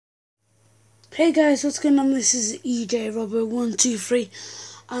Hey guys, what's going on? This is EJ Robbo123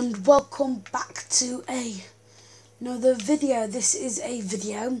 and welcome back to another video. This is a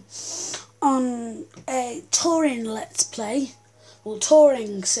video on a touring let's play, or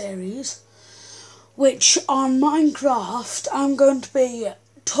touring series, which on Minecraft I'm going to be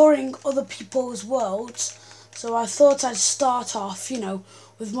touring other people's worlds. So I thought I'd start off,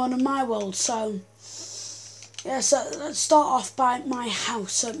 with one of my worlds. So yeah, so let's start off by my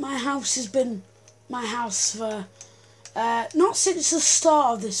house. So my house has been my house for, not since the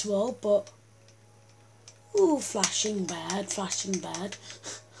start of this world, but, ooh, flashing bad.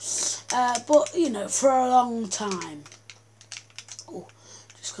 But, for a long time. Oh,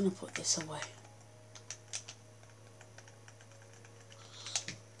 just going to put this away.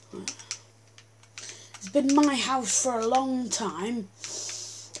 It's been my house for a long time.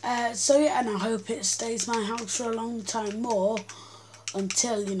 So yeah, and I hope it stays my house for a long time more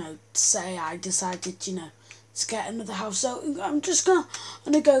until, say I decided, to get another house. So I'm just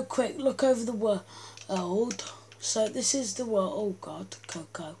gonna go quick, look over the world. So this is the world. Oh God,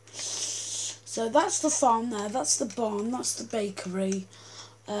 Coco. So that's the farm there, that's the barn, that's the bakery.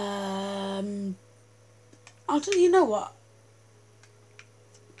 You know what?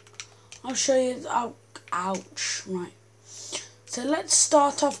 I'll show you. Oh, ouch, right. So let's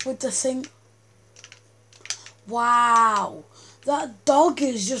start off with the thing. Wow, that dog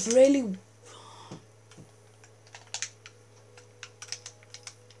is just really...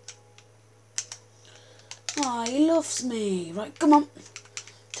 Oh, he loves me. Right, come on.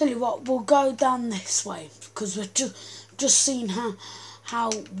 Tell you what, we'll go down this way because we've just seen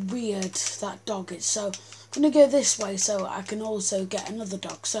how weird that dog is. So I'm going to go this way so I can also get another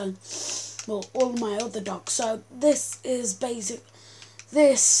dog. So, well, all my other dogs. So this is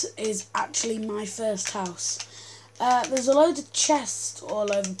actually my first house. There's a load of chests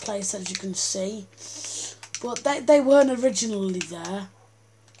all over the place, as you can see, but they weren't originally there.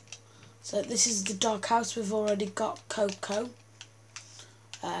 So this is the dog house. We've already got Coco,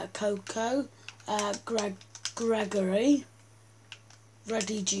 Gregory,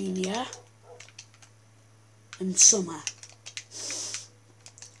 Reddy Jr. and Summer.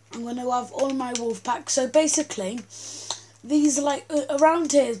 I'm going to have all my wolf packs. So basically, these are like,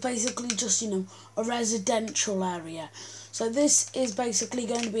 around here is basically just, a residential area. So this is basically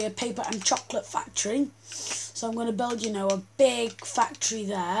going to be a paper and chocolate factory. So I'm going to build, a big factory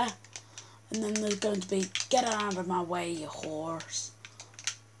there. And then there's going to be, get out of my way, you horse.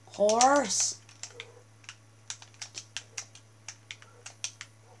 Horse.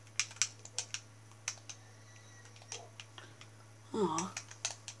 Oh,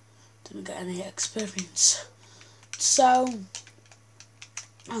 didn't get any experience. So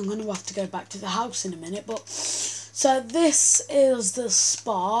I'm going to have to go back to the house in a minute, but so this is the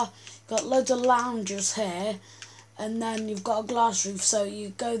spa. Got loads of loungers here, and then you've got a glass roof, so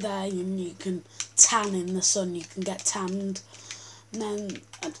you go there and you can tan in the sun. You can get tanned, and then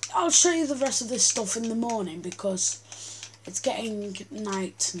I'll show you the rest of this stuff in the morning because it's getting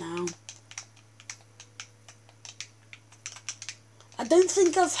night now. I don't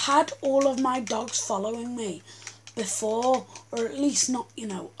think I've had all of my dogs following me before, or at least not,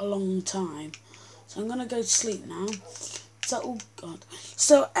 a long time. So I'm gonna go to sleep now. So, oh God.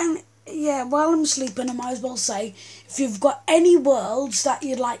 So, yeah, while I'm sleeping, I might as well say, if you've got any worlds that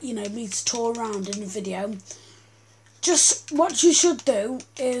you'd like, me to tour around in a video, just what you should do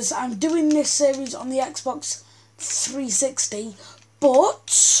is, I'm doing this series on the Xbox 360,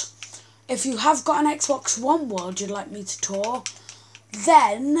 but if you have got an Xbox One world you'd like me to tour,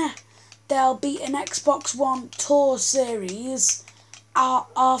 then there'll be an Xbox One tour series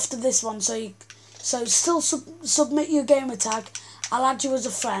after this one. So still submit your gamer tag. I'll add you as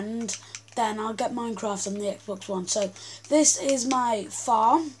a friend. Then I'll get Minecraft on the Xbox One. So this is my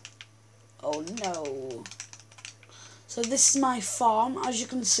farm. Oh no. So this is my farm. As you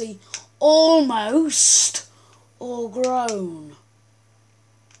can see, almost all grown.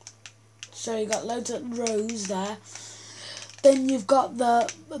 So you got loads of rows there. Then you've got the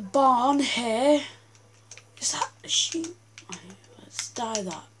barn here. Is that a sheep? Let's dye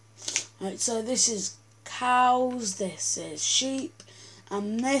that. Right, so this is cows, this is sheep,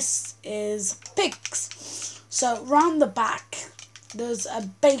 and this is pigs. So round the back, there's a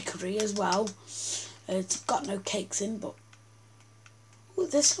bakery as well. It's got no cakes in, but ooh,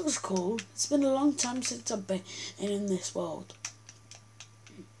 this looks cool. It's been a long time since I've been in this world.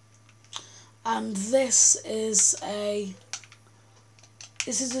 And this is a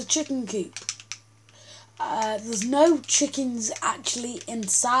chicken coop. There's no chickens actually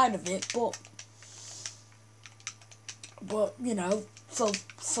inside of it, but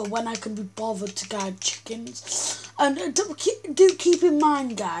for when I can be bothered to guide chickens. And do keep in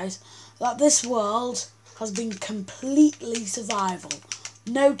mind, guys, that this world has been completely survival.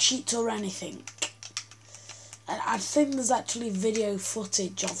 No cheats or anything. And I think there's actually video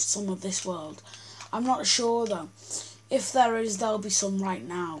footage of some of this world. I'm not sure though. If there is, there'll be some right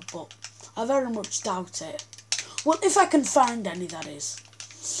now, but I very much doubt it. Well, if I can find any, that is.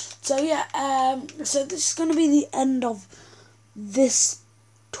 So yeah, so this is going to be the end of this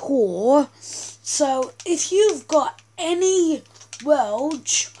tour. So if you've got any world,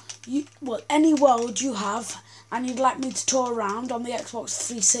 any world you have, and you'd like me to tour around on the Xbox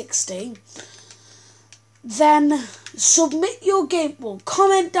 360, then submit your game. Well,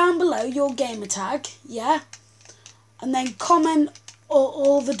 comment down below your gamer tag, yeah, and then comment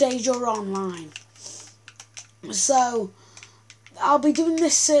all the days you're online. So I'll be doing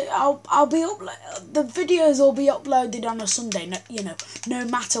this. I'll be the videos will be uploaded on a Sunday. No, no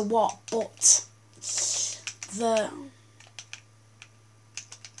matter what.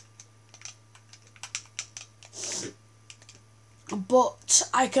 But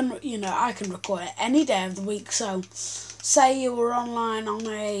I can, I can record it any day of the week. So, say you were online on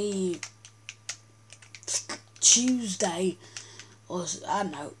a Tuesday, or I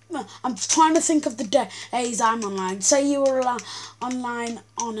don't know. I'm trying to think of the days I'm online. Say you were online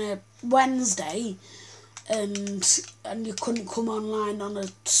on a Wednesday, and you couldn't come online on a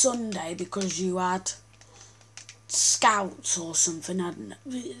Sunday because you had scouts or something.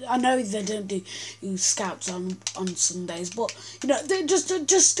 I know they don't do scouts on Sundays, but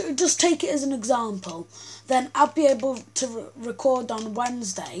just take it as an example. Then I'll be able to record on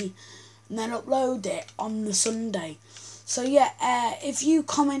Wednesday and then upload it on the Sunday. So yeah, if you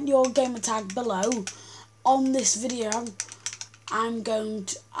comment your gamer tag below on this video,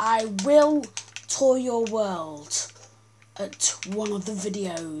 I will tour your world at one of the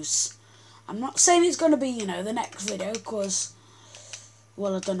videos. I'm not saying it's going to be, the next video, because,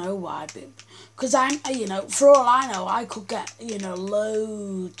 well, I don't know why, because for all I know, I could get,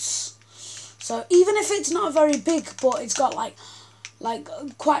 loads. So even if it's not very big, but it's got like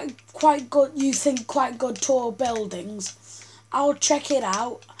quite good, you think quite good tall buildings, I'll check it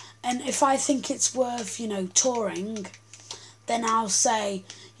out, and if I think it's worth, touring, then I'll say,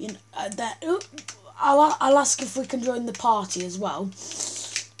 that I'll ask if we can join the party as well.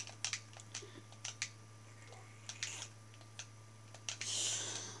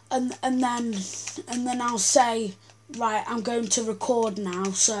 And then I'll say, right, I'm going to record now,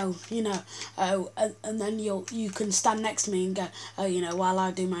 so and then you can stand next to me and go, while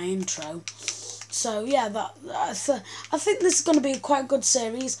I do my intro. So yeah, I think this is going to be a quite good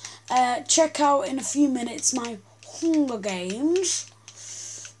series. Check out in a few minutes my Hunger Games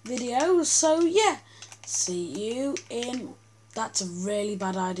video. So yeah, see you in. That's a really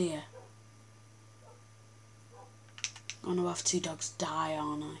bad idea. I'm gonna have 2 dogs die,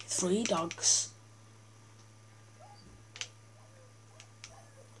 aren't I? 3 dogs.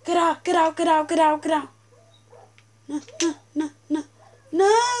 Get out, get out, get out, get out, get out.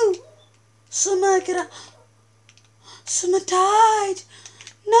 No. Summer, get out. Summer died.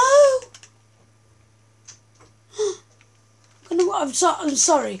 No. I'm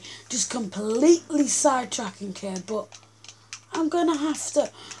sorry. Just completely sidetracking here, but I'm gonna have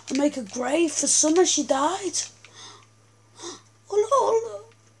to make a grave for Summer. She died. Oh,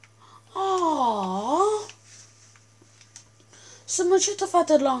 aww. Someone should have had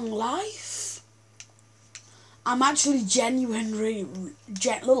a long life. I'm actually genuinely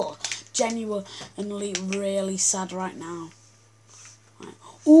really sad right now. Right.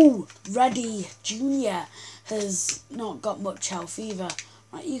 Ooh, Reddy Jr. has not got much health either.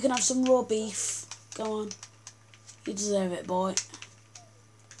 Right, you can have some raw beef. Go on. You deserve it, boy.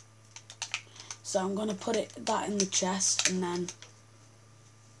 So I'm going to put that in the chest, and then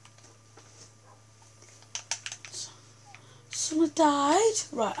someone died.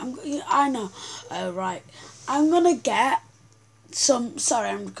 Right, I know. Oh, right. I'm going to get some. Sorry,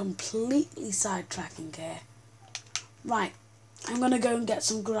 I'm completely sidetracking here. Right, I'm going to go and get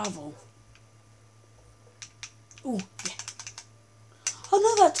some gravel. Ooh, yeah. Oh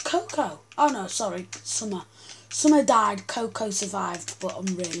no, that's Coco. Oh no, sorry, Summer. Summer died. Coco survived, but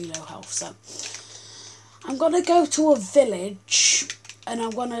I'm really low health, so I'm gonna go to a village, and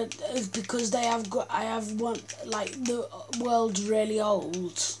I'm gonna, because I have one, like, the world's really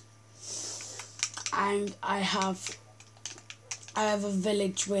old, and I have a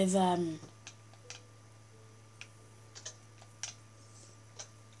village with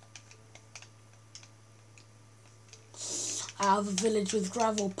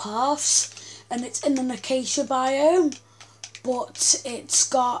gravel paths, and it's in an acacia biome. but it's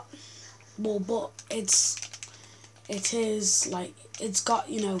got, well, but it is like, it's got,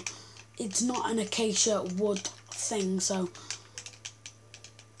 you know, it's not an acacia wood thing, so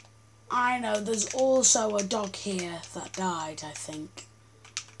I know there's also a dog here that died, I think.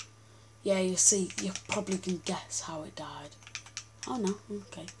 Yeah, you see, you probably can guess how it died. Oh no,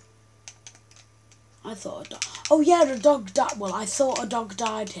 okay. I thought a dog, oh yeah, the dog died, well, I thought a dog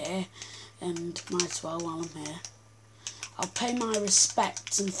died here, and might as well while I'm here. I'll pay my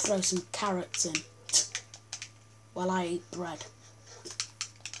respects and throw some carrots in while I eat bread.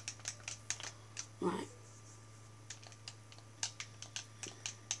 Right.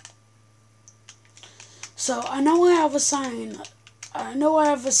 So I know I have a sign. I know I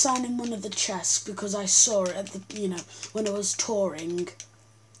have a sign in one of the chests because I saw it at the, you know, when I was touring.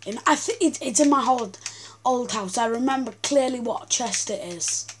 And I think it's in my old house. I remember clearly what chest it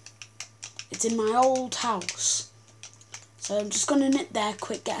is. It's in my old house. So I'm just going to nip there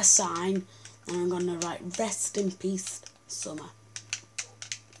quick, get a sign, and I'm going to write rest in peace, Summer.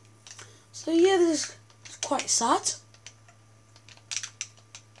 So yeah, this is quite sad.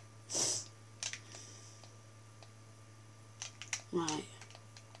 Right.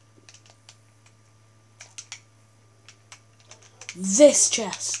 This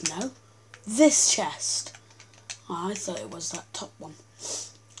chest, no. This chest. Oh, I thought it was that top one.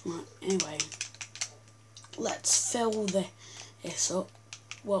 Right, anyway. Let's fill this up.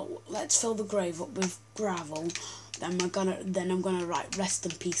 Well, let's fill the grave up with gravel. Then I'm gonna write rest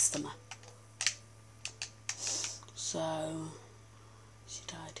in peace, Summer. So she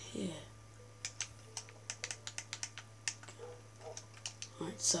died here.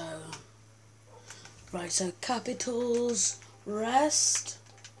 Right, so capitals, rest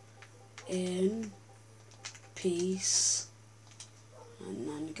in peace, and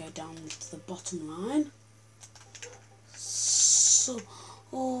then go down to the bottom line. So,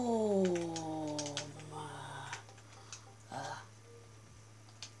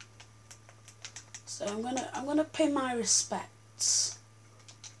 so I'm gonna pay my respects.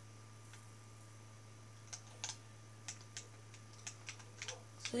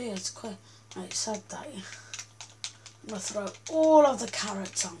 So yeah, it's quite sad that I'm going to throw all of the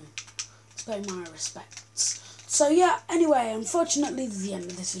carrots on to pay my respects. So yeah, anyway, unfortunately this is the end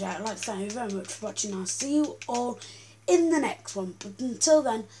of this video. I'd like to thank you very much for watching. I'll see you all in the next one. But until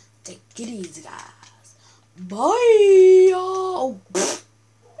then, take it easy, guys. Bye! Oh,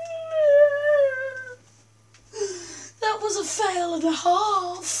 that was a fail and a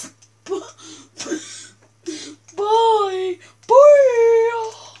half.